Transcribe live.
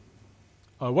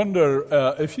I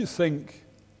wonder if you think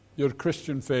your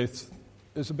Christian faith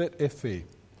is a bit iffy.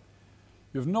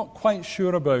 You're not quite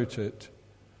sure about it.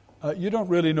 You don't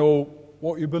really know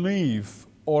what you believe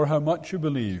or how much you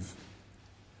believe.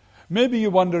 Maybe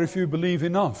you wonder if you believe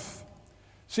enough.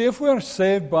 See, if we're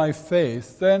saved by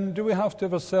faith, then do we have to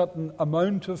have a certain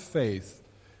amount of faith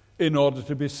in order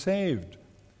to be saved?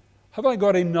 Have I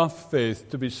got enough faith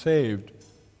to be saved?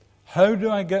 How do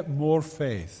I get more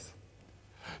faith?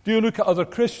 Do you look at other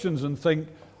Christians and think,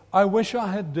 I wish I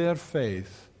had their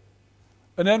faith?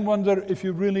 And then wonder if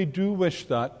you really do wish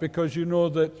that, because you know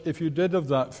that if you did have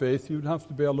that faith, you'd have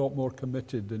to be a lot more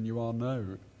committed than you are now.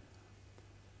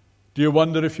 Do you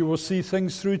wonder if you will see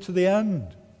things through to the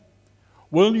end?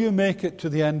 Will you make it to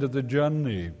the end of the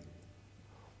journey?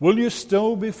 Will you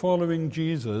still be following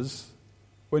Jesus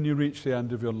when you reach the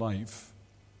end of your life?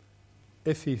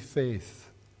 Iffy faith.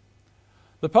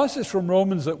 The passage from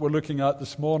Romans that we're looking at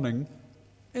this morning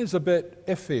is a bit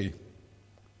iffy.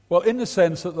 Well, in the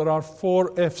sense that there are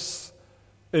 4 ifs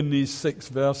in these 6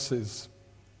 verses.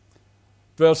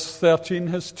 Verse 13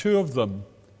 has 2 of them.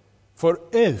 For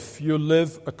if you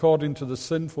live according to the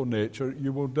sinful nature,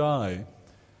 you will die.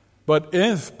 But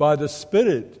if by the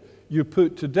Spirit you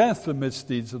put to death the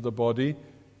misdeeds of the body,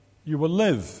 you will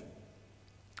live.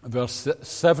 Verse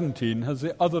 17 has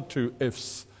the other 2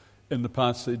 ifs in the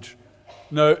passage.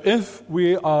 Now, if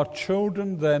we are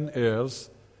children, then heirs,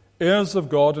 heirs of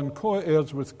God and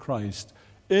co-heirs with Christ,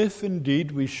 if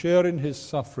indeed we share in his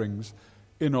sufferings,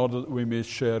 in order that we may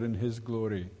share in his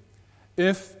glory.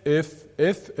 If,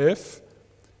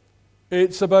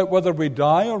 it's about whether we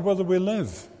die or whether we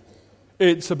live.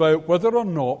 It's about whether or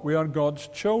not we are God's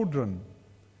children.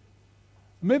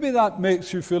 Maybe that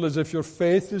makes you feel as if your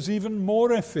faith is even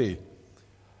more iffy.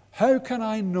 How can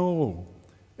I know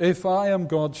if I am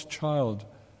God's child?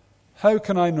 How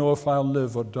can I know if I'll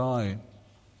live or die?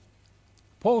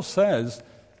 Paul says,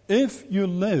 if you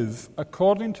live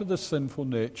according to the sinful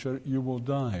nature, you will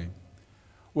die.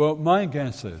 Well, my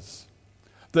guess is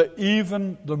that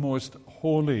even the most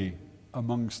holy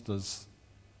amongst us,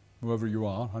 whoever you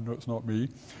are, I know it's not me,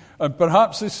 and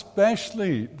perhaps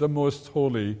especially the most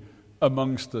holy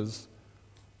amongst us,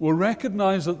 will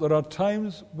recognize that there are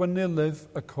times when they live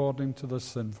according to the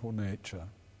sinful nature.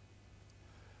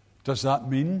 Does that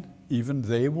mean even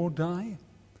they will die?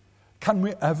 Can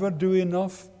we ever do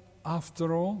enough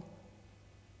after all?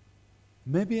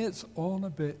 Maybe it's all a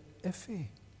bit iffy.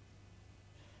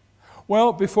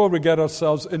 Well, before we get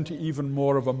ourselves into even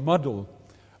more of a muddle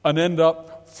and end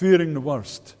up fearing the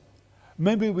worst,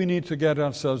 maybe we need to get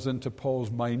ourselves into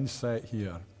Paul's mindset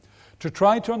here to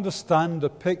try to understand the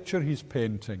picture he's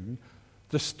painting,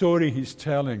 the story he's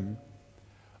telling.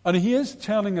 And he is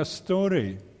telling a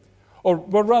story, or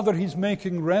rather he's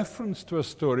making reference to a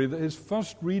story that his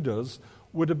first readers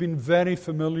would have been very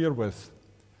familiar with.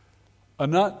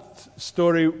 And that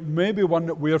story may be one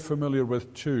that we're familiar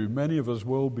with too. Many of us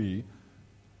will be.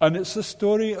 And it's the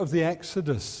story of the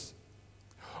Exodus,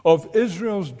 of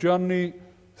Israel's journey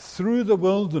through the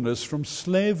wilderness from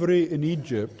slavery in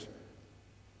Egypt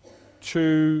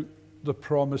to the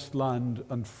promised land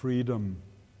and freedom.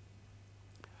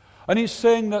 And he's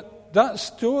saying that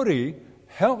story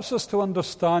helps us to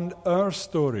understand our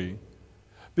story,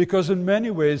 because in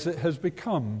many ways it has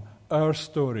become our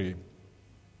story.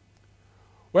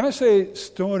 When I say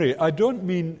story, I don't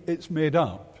mean it's made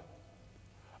up.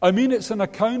 I mean it's an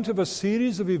account of a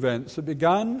series of events that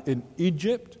began in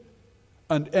Egypt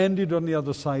and ended on the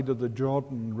other side of the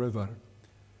Jordan River.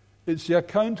 It's the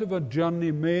account of a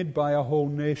journey made by a whole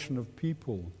nation of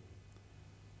people.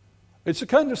 It's the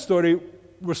kind of story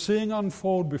we're seeing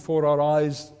unfold before our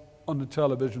eyes on the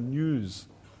television news,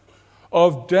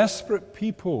 of desperate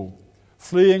people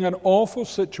fleeing an awful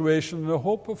situation in the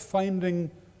hope of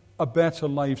finding a better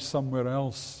life somewhere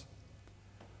else.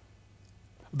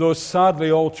 Though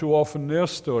sadly all too often their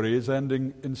story is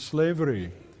ending in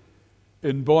slavery,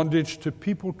 in bondage to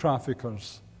people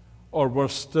traffickers, or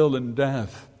worse still, in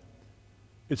death.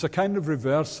 It's a kind of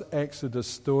reverse Exodus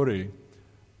story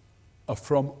of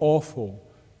from awful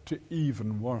to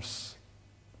even worse.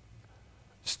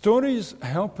 Stories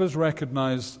help us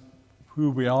recognize who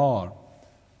we are.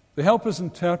 They help us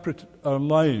interpret our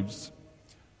lives.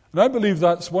 And I believe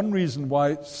that's one reason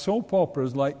why soap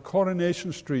operas like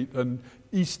Coronation Street and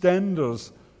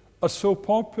EastEnders are so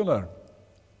popular.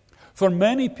 For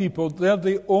many people, they're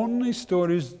the only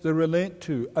stories they relate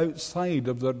to outside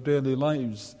of their daily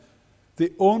lives.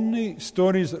 The only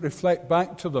stories that reflect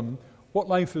back to them what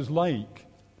life is like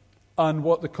and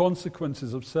what the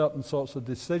consequences of certain sorts of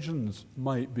decisions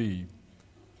might be.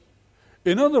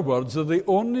 In other words, they're the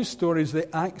only stories they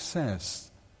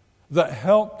access that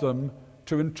helped them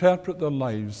to interpret their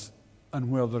lives and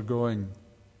where they're going.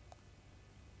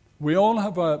 We all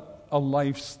have a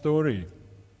life story.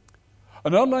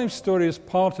 And our life story is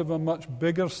part of a much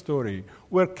bigger story.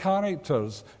 We're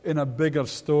characters in a bigger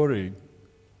story.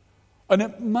 And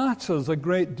it matters a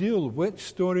great deal which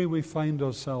story we find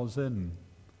ourselves in.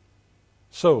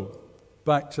 So,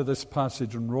 back to this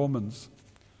passage in Romans.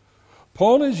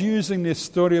 Paul is using the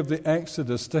story of the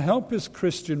Exodus to help his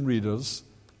Christian readers,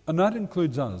 and that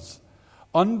includes us,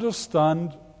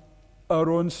 understand our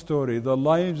own story, their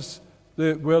lives,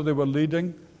 where they were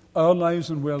leading, our lives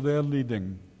and where they're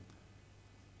leading.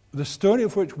 The story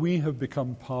of which we have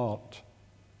become part.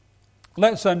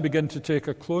 Let's then begin to take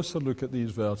a closer look at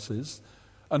these verses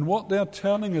and what they're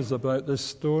telling us about this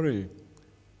story.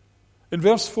 In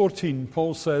verse 14,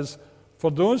 Paul says,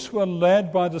 "For those who are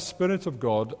led by the Spirit of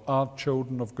God are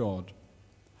children of God."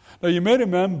 Now you may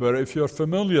remember, if you're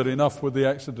familiar enough with the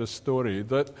Exodus story,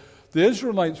 that the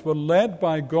Israelites were led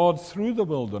by God through the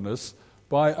wilderness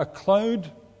by a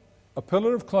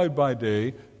pillar of cloud by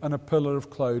day and a pillar of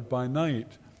cloud by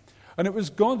night. And it was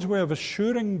God's way of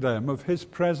assuring them of his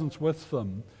presence with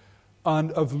them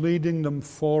and of leading them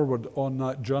forward on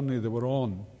that journey they were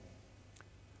on.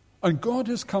 And God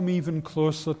has come even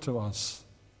closer to us.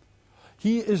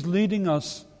 He is leading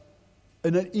us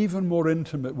in an even more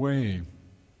intimate way.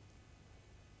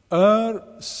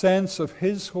 Our sense of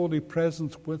his holy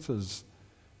presence with us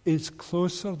is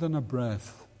closer than a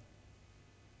breath.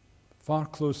 Far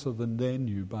closer than they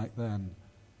knew back then.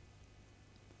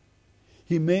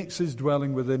 He makes his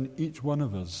dwelling within each one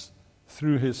of us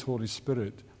through his Holy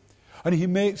Spirit. And he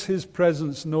makes his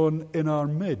presence known in our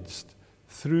midst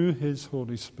through his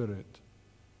Holy Spirit.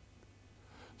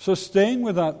 So staying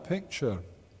with that picture,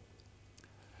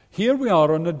 here we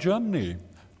are on a journey,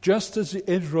 just as the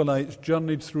Israelites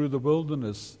journeyed through the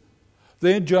wilderness.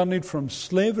 They journeyed from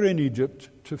slavery in Egypt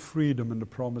to freedom in the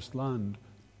Promised Land.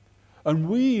 And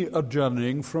we are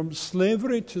journeying from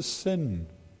slavery to sin.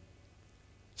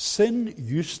 Sin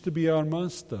used to be our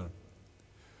master.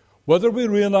 Whether we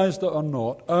realized it or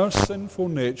not, our sinful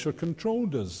nature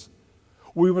controlled us.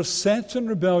 We were set in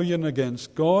rebellion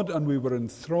against God, and we were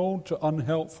enthralled to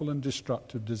unhelpful and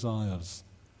destructive desires.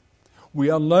 We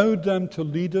allowed them to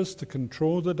lead us, to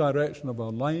control the direction of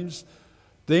our lives.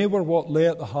 They were what lay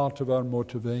at the heart of our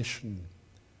motivation.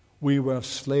 We were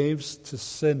slaves to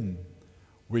sin.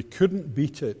 We couldn't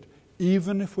beat it.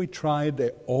 Even if we tried, they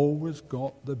always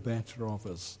got the better of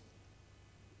us.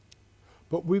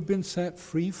 But we've been set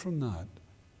free from that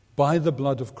by the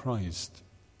blood of Christ,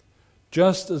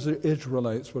 just as the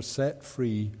Israelites were set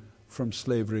free from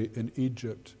slavery in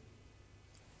Egypt.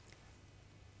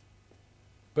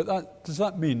 But does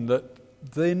that mean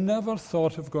that they never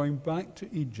thought of going back to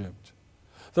Egypt?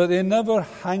 That they never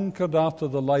hankered after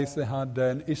the life they had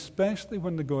then, especially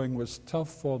when the going was tough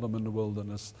for them in the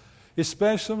wilderness?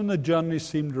 Especially when the journey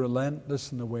seemed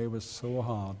relentless and the way was so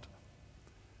hard.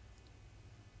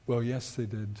 Well, yes, they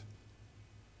did.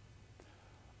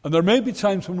 And there may be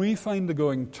times when we find the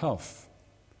going tough.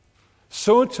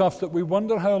 So tough that we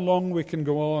wonder how long we can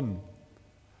go on.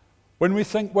 When we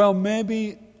think, well,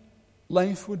 maybe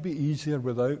life would be easier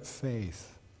without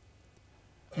faith.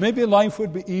 Maybe life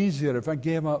would be easier if I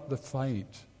gave up the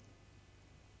fight.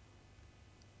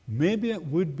 Maybe it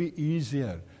would be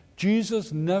easier.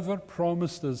 Jesus never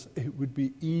promised us it would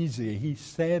be easy. He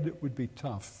said it would be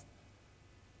tough.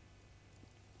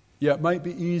 Yeah, it might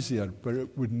be easier, but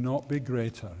it would not be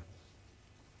greater.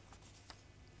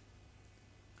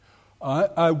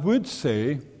 I would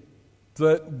say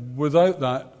that without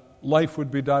that, life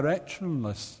would be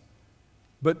directionless.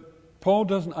 But Paul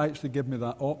doesn't actually give me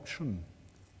that option.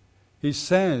 He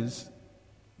says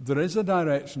there is a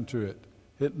direction to it.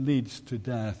 It leads to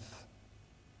death.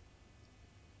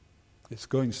 It's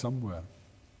going somewhere.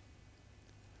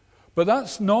 But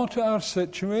that's not our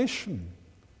situation.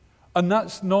 And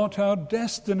that's not our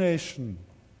destination.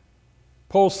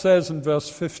 Paul says in verse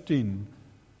 15,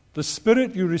 "The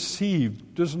Spirit you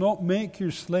received does not make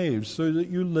you slaves so that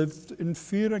you live in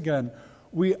fear again."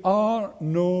 We are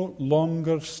no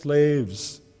longer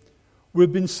slaves.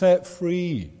 We've been set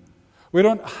free. We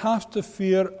don't have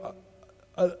to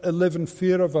live in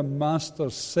fear of a master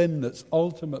sin that's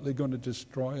ultimately going to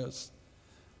destroy us.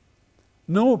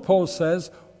 No, Paul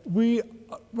says, we're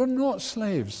not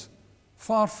slaves.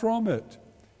 Far from it.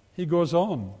 He goes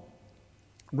on.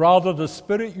 Rather, the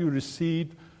Spirit you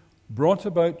received brought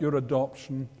about your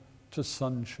adoption to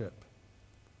sonship.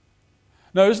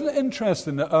 Now, isn't it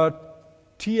interesting that our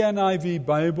TNIV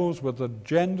Bibles with a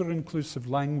gender-inclusive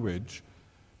language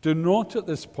do not at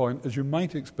this point, as you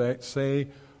might expect, say,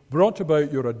 brought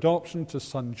about your adoption to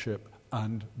sonship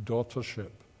and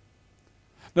daughtership.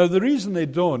 Now, the reason they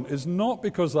don't is not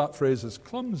because that phrase is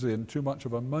clumsy and too much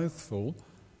of a mouthful.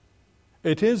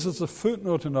 It is, as a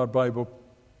footnote in our Bible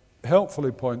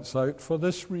helpfully points out, for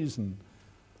this reason.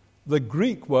 The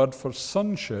Greek word for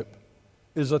sonship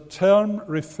is a term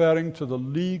referring to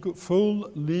the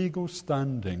full legal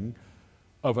standing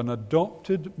of an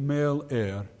adopted male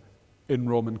heir in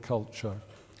Roman culture.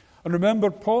 And remember,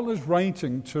 Paul is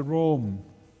writing to Rome,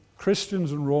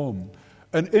 Christians in Rome.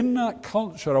 And in that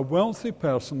culture, a wealthy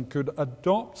person could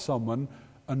adopt someone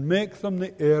and make them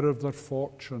the heir of their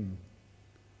fortune.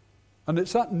 And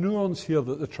it's that nuance here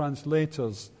that the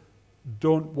translators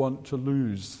don't want to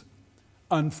lose.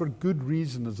 And for good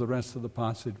reason, as the rest of the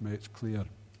passage makes clear.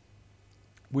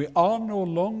 We are no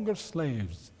longer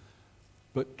slaves,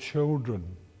 but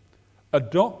children.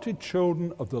 Adopted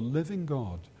children of the living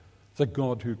God, the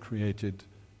God who created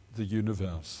the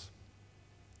universe.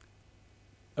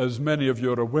 As many of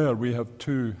you are aware, we have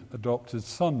two adopted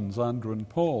sons, Andrew and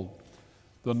Paul.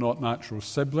 They're not natural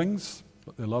siblings,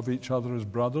 but they love each other as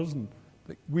brothers, and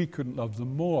we couldn't love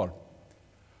them more.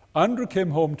 Andrew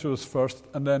came home to us first,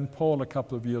 and then Paul a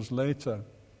couple of years later.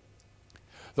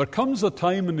 There comes a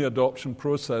time in the adoption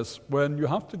process when you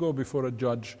have to go before a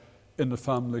judge in the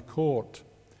family court.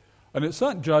 And it's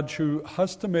that judge who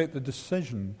has to make the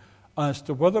decision as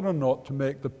to whether or not to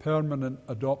make the permanent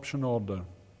adoption order.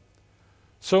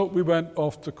 So we went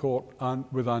off to court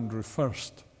with Andrew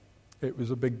first. It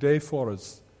was a big day for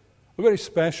us, a very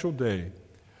special day.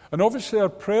 And obviously our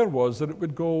prayer was that it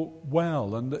would go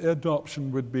well and the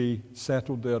adoption would be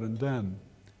settled there and then.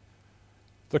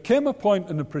 There came a point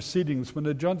in the proceedings when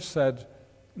the judge said,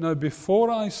 "Now, before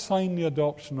I sign the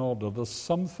adoption order, there's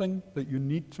something that you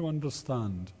need to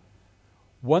understand.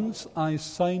 Once I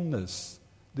sign this,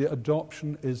 the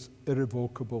adoption is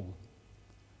irrevocable.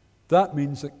 That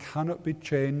means it cannot be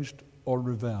changed or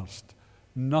reversed.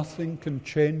 Nothing can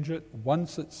change it.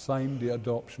 Once it's signed, the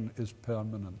adoption is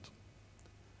permanent."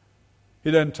 He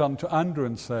then turned to Andrew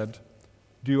and said,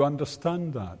 "Do you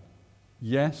understand that?"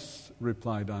 "Yes,"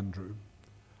 replied Andrew.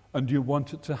 "And do you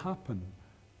want it to happen?"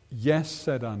 "Yes,"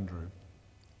 said Andrew.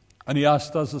 And he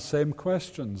asked us the same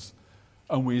questions,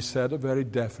 and we said a very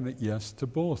definite yes to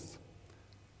both.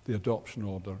 The adoption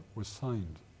order was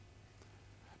signed.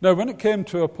 Now, when it came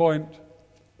to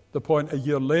the point a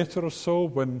year later or so,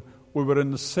 when we were in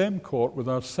the same court with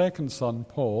our second son,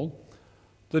 Paul,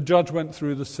 the judge went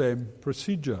through the same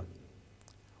procedure.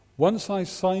 "Once I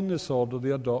sign this order,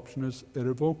 the adoption is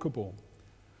irrevocable."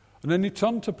 And then he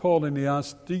turned to Paul and he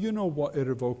asked, "Do you know what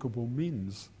irrevocable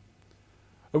means?"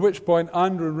 At which point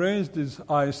Andrew raised his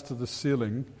eyes to the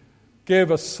ceiling, gave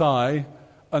a sigh,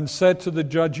 and said to the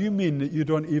judge, "You mean that you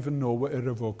don't even know what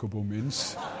irrevocable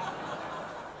means?"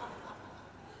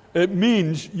 It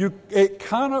means it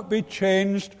cannot be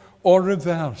changed or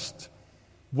reversed.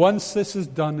 Once this is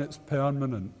done, it's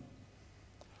permanent.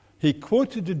 He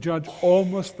quoted the judge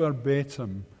almost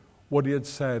verbatim what he had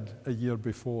said a year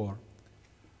before.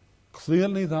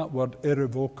 Clearly that word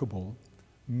irrevocable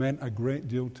meant a great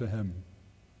deal to him.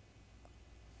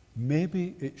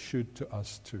 Maybe it should to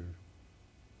us too.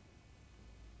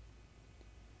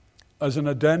 As an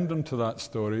addendum to that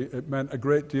story, it meant a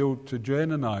great deal to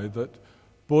Jane and I that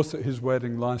both at his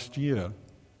wedding last year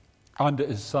and at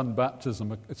his son's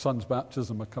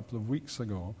baptism a couple of weeks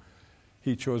ago,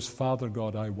 he chose "Father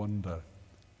God, I Wonder"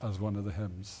 as one of the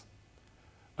hymns.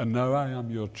 And now I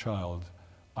am your child,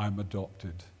 I'm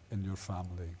adopted in your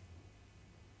family.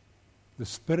 The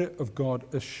Spirit of God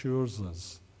assures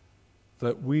us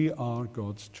that we are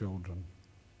God's children.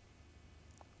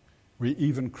 We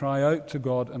even cry out to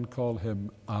God and call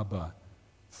him Abba,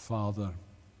 Father.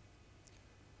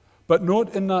 But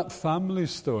note in that family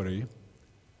story,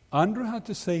 Andrew had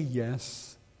to say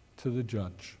yes to the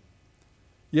judge.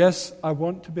 "Yes, I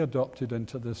want to be adopted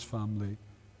into this family."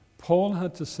 Paul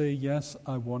had to say, "Yes,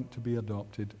 I want to be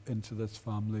adopted into this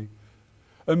family."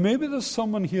 And maybe there's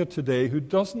someone here today who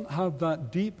doesn't have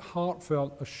that deep,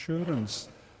 heartfelt assurance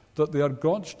that they are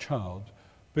God's child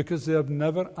because they have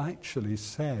never actually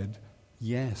said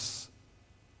yes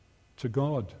to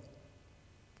God.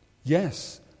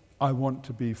 "Yes, I want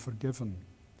to be forgiven.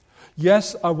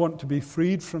 Yes, I want to be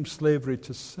freed from slavery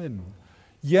to sin.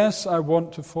 Yes, I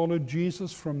want to follow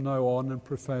Jesus from now on and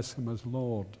profess him as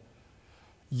Lord.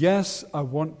 Yes, I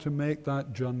want to make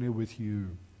that journey with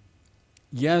you.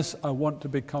 Yes, I want to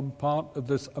become part of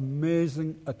this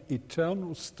amazing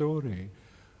eternal story,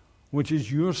 which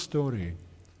is your story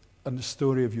and the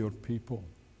story of your people."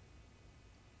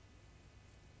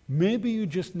 Maybe you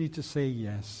just need to say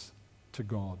yes to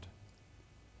God.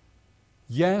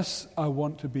 Yes, I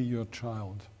want to be your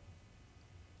child.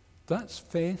 That's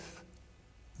faith.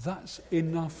 That's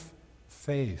enough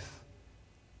faith.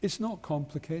 It's not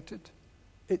complicated.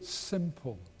 It's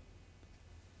simple.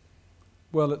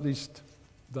 Well, at least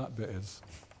that bit is.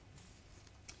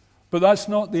 But that's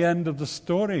not the end of the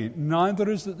story. Neither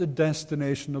is it the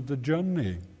destination of the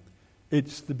journey.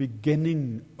 It's the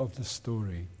beginning of the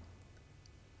story.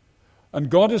 And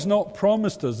God has not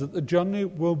promised us that the journey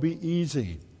will be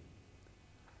easy.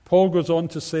 Paul goes on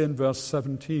to say in verse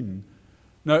 17,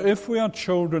 "Now if we are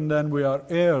children, then we are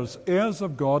heirs, heirs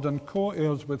of God and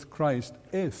co-heirs with Christ,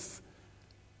 if..."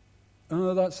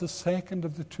 That's the second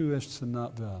of the two ifs in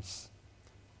that verse.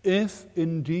 "If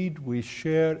indeed we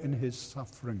share in his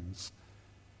sufferings,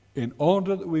 in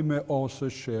order that we may also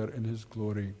share in his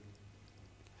glory."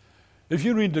 If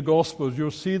you read the Gospels,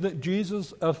 you'll see that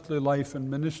Jesus' earthly life and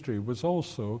ministry was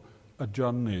also a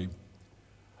journey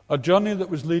that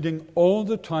was leading all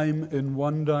the time in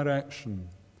one direction,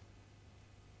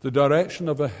 the direction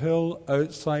of a hill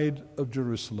outside of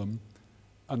Jerusalem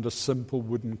and a simple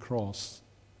wooden cross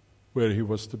where he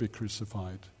was to be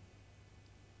crucified.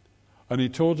 And he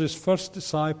told his first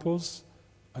disciples,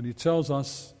 and he tells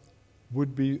us,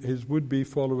 his would-be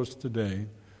followers today,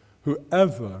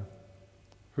 whoever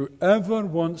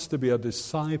wants to be a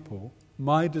disciple,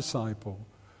 my disciple,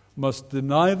 must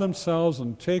deny themselves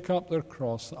and take up their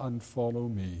cross and follow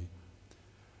me.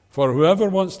 For whoever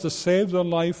wants to save their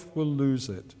life will lose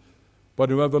it, but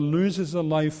whoever loses their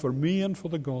life for me and for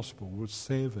the gospel will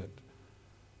save it.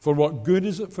 For what good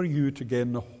is it for you to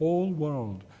gain the whole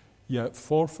world, yet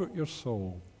forfeit your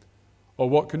soul? Or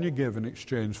what can you give in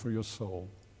exchange for your soul?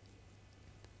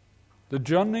 The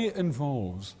journey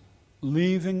involves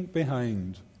leaving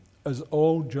behind, as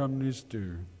all journeys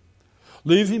do.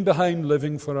 Leaving behind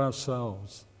living for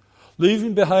ourselves.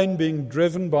 Leaving behind being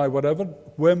driven by whatever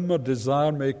whim or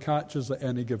desire may catch us at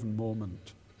any given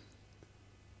moment.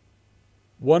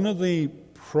 One of the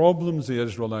problems the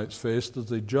Israelites faced as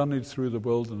they journeyed through the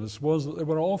wilderness was that they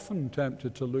were often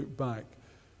tempted to look back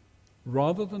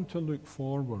rather than to look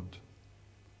forward.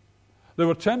 They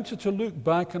were tempted to look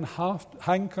back and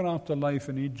hanker after life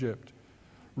in Egypt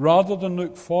rather than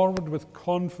look forward with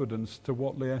confidence to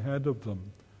what lay ahead of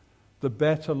them, the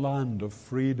better land of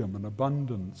freedom and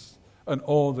abundance and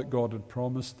all that God had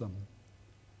promised them.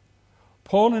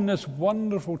 Paul in this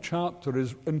wonderful chapter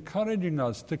is encouraging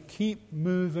us to keep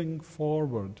moving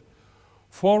forward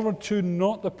to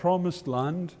not the promised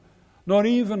land, nor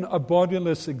even a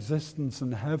bodiless existence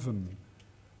in heaven,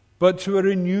 but to a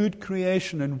renewed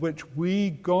creation in which we,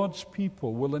 God's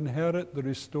people, will inherit the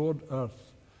restored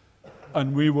earth,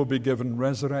 and we will be given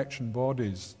resurrection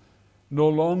bodies, no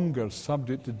longer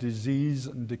subject to disease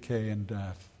and decay and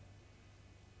death.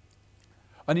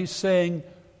 And he's saying,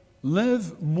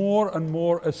 live more and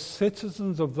more as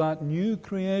citizens of that new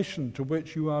creation to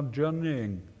which you are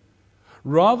journeying,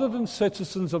 rather than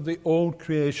citizens of the old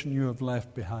creation you have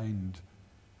left behind.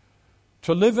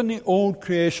 To live in the old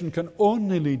creation can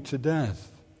only lead to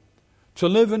death. To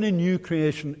live in a new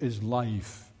creation is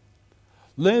life.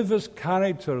 Live as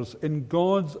characters in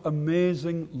God's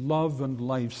amazing love and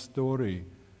life story,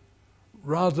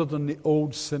 rather than the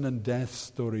old sin and death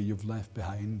story you've left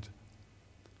behind.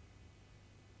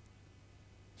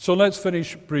 So let's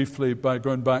finish briefly by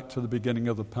going back to the beginning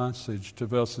of the passage, to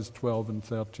verses 12 and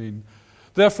 13.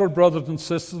 Therefore, brothers and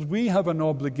sisters, we have an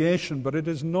obligation, but it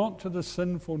is not to the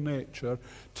sinful nature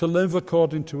to live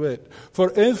according to it.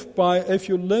 For if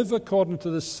you live according to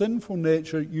the sinful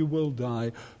nature, you will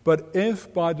die. But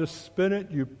if by the Spirit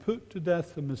you put to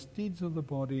death the misdeeds of the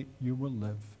body, you will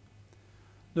live.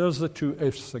 There's the two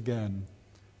ifs again.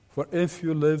 For if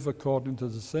you live according to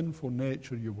the sinful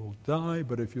nature, you will die.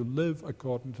 But if you live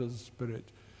according to the Spirit,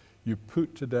 you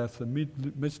put to death the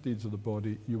misdeeds of the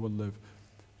body, you will live.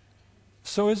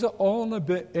 So is it all a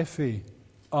bit iffy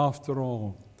after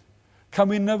all? Can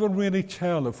we never really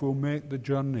tell if we'll make the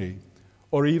journey,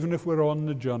 or even if we're on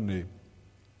the journey?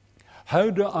 How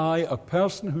do I, a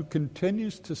person who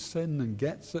continues to sin and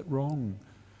gets it wrong,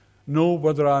 know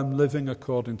whether I'm living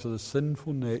according to the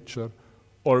sinful nature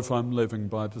or if I'm living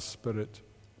by the Spirit?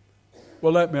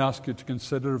 Well, let me ask you to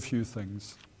consider a few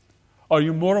things. Are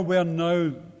you more aware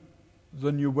now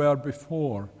than you were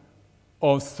before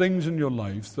of things in your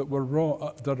life that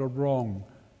are wrong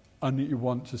and that you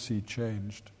want to see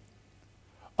changed?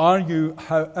 Are you,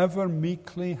 however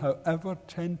meekly, however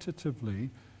tentatively,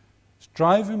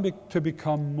 striving to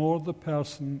become more the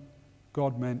person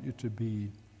God meant you to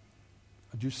be?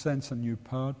 Do you sense a new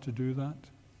power to do that?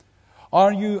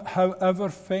 Are you, however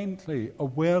faintly,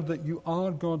 aware that you are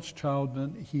God's child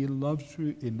and He loves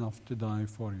you enough to die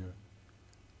for you?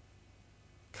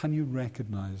 Can you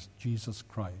recognize Jesus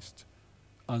Christ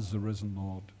as the risen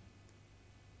Lord?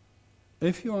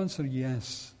 If you answer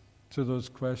yes to those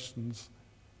questions,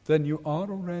 then you are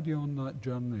already on that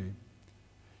journey.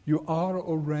 You are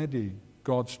already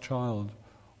God's child,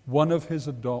 one of his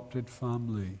adopted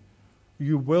family.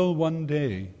 You will one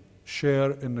day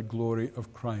share in the glory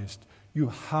of Christ. You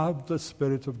have the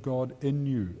Spirit of God in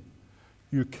you.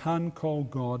 You can call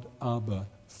God Abba,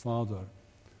 Father.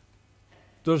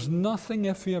 There's nothing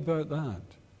iffy about that,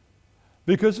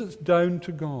 because it's down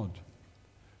to God.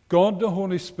 God the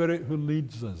Holy Spirit who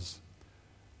leads us.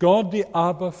 God the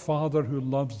Abba Father who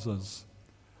loves us.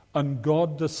 And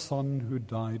God the Son who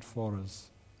died for us.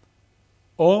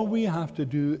 All we have to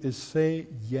do is say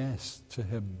yes to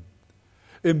him.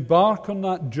 Embark on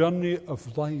that journey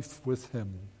of life with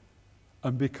him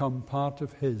and become part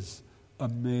of his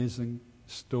amazing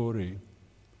story.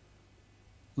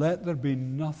 Let there be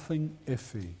nothing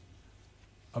iffy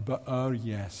about our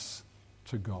yes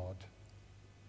to God.